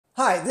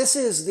Hi, this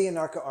is the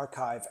Anarcha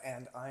Archive,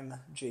 and I'm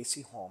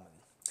J.C. Hallman.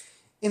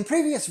 In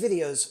previous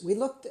videos, we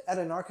looked at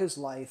Anarcha's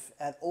life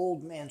at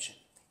Old Mansion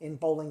in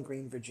Bowling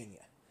Green,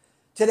 Virginia.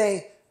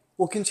 Today,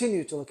 we'll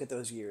continue to look at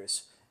those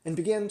years and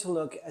begin to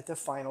look at the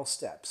final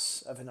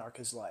steps of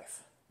Anarcha's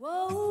life.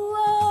 Whoa, whoa,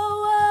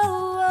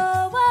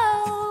 whoa, whoa,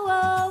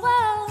 whoa,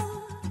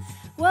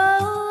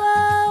 whoa,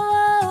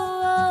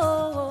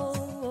 whoa,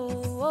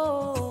 whoa,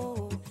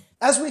 whoa.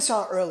 As we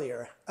saw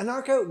earlier,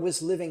 Anarcha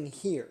was living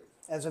here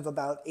as of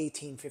about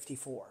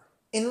 1854.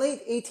 In late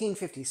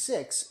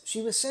 1856,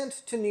 she was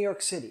sent to New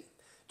York City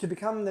to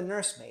become the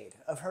nursemaid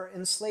of her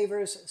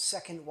enslaver's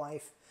second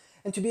wife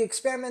and to be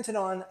experimented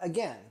on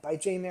again by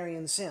J.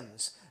 Marion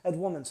Sims at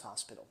Woman's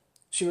Hospital.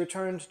 She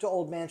returned to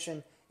Old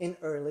Mansion in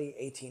early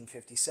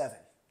 1857.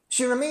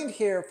 She remained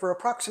here for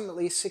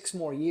approximately 6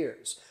 more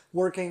years,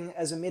 working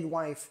as a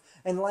midwife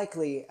and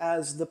likely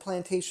as the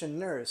plantation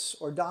nurse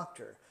or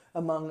doctor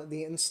among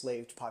the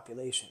enslaved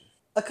population.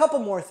 A couple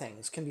more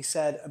things can be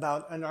said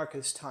about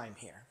Anarcha's time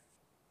here.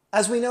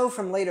 As we know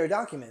from later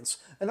documents,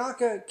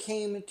 Anarcha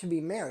came to be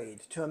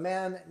married to a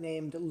man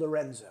named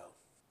Lorenzo.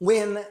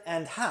 When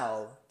and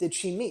how did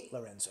she meet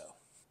Lorenzo?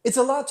 It's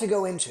a lot to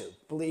go into,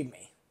 believe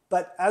me,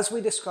 but as we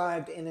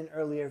described in an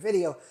earlier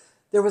video,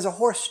 there was a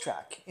horse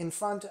track in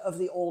front of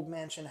the Old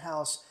Mansion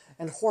house,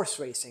 and horse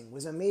racing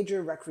was a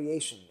major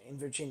recreation in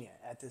Virginia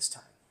at this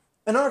time.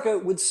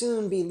 Anarcha would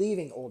soon be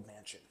leaving Old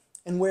Mansion,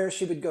 and where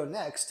she would go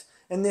next,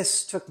 and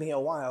this took me a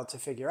while to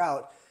figure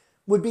out,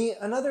 would be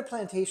another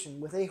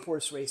plantation with a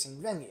horse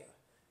racing venue.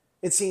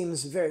 It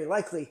seems very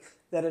likely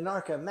that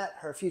Anarcha met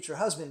her future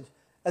husband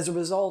as a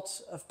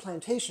result of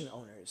plantation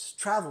owners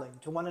traveling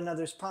to one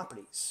another's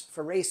properties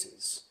for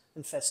races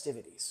and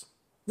festivities.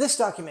 This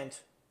document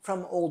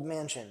from Old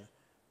Mansion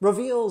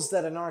reveals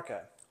that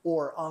Anarcha,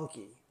 or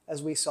Anki,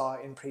 as we saw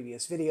in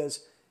previous videos,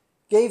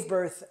 gave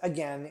birth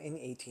again in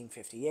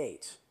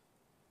 1858.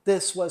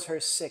 This was her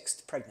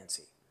 6th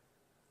pregnancy.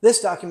 This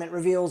document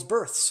reveals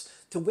births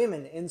to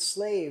women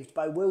enslaved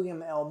by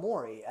William L.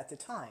 Maury at the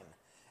time.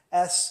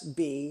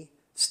 SB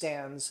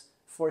stands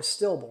for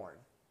stillborn.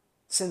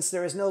 Since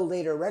there is no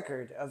later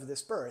record of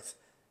this birth,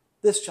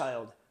 this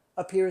child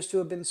appears to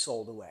have been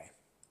sold away.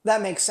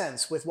 That makes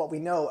sense with what we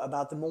know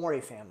about the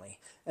Maury family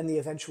and the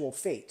eventual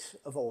fate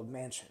of Old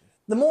Mansion.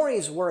 The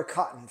Maurys were a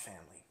cotton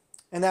family,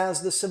 and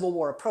as the Civil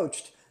War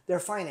approached, their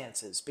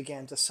finances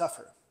began to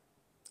suffer.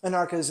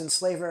 Anarcha's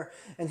enslaver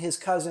and his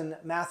cousin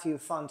Matthew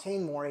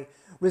Fontaine Maury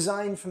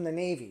resigned from the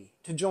Navy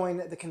to join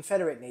the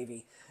Confederate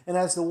Navy, and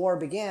as the war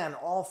began,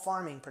 all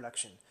farming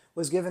production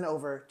was given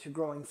over to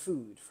growing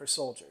food for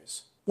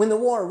soldiers. When the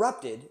war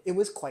erupted, it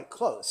was quite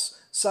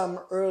close. Some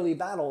early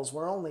battles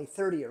were only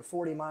 30 or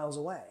 40 miles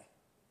away.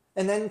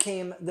 And then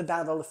came the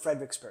Battle of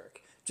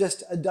Fredericksburg,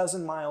 just a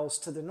dozen miles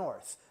to the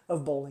north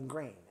of Bowling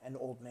Green and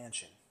Old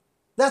Mansion.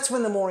 That's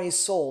when the Maurys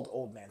sold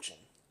Old Mansion.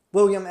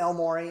 William L.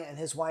 Maury and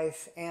his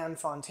wife, Anne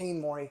Fontaine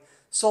Maury,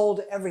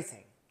 sold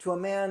everything to a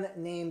man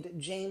named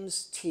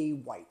James T.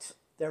 White,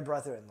 their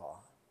brother-in-law.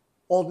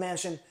 Old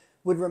Mansion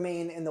would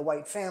remain in the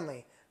White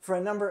family for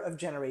a number of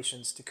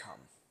generations to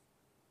come.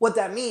 What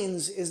that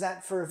means is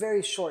that for a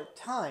very short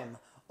time,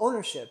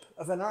 ownership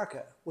of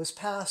Anarcha was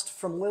passed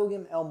from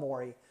William L.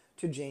 Maury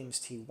to James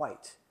T.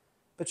 White,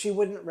 but she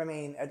wouldn't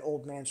remain at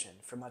Old Mansion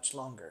for much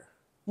longer.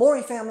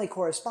 Maury family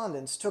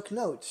correspondents took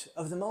note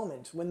of the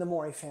moment when the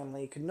Maury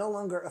family could no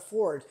longer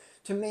afford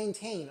to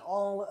maintain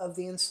all of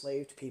the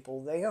enslaved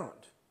people they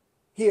owned.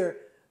 Here,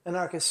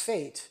 Anarcha's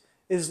fate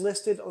is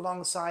listed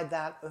alongside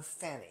that of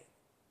Fanny,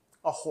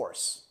 a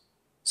horse.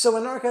 So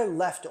Anarcha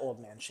left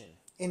Old Mansion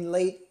in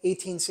late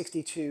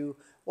 1862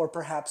 or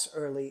perhaps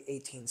early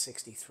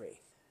 1863.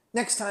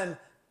 Next time,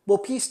 we'll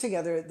piece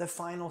together the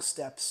final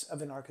steps of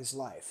Anarcha's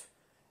life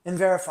and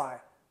verify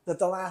that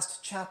the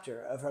last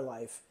chapter of her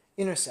life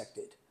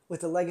intersected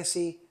with the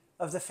legacy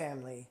of the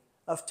family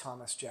of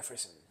Thomas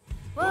Jefferson.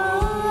 Whoa,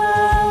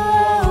 whoa.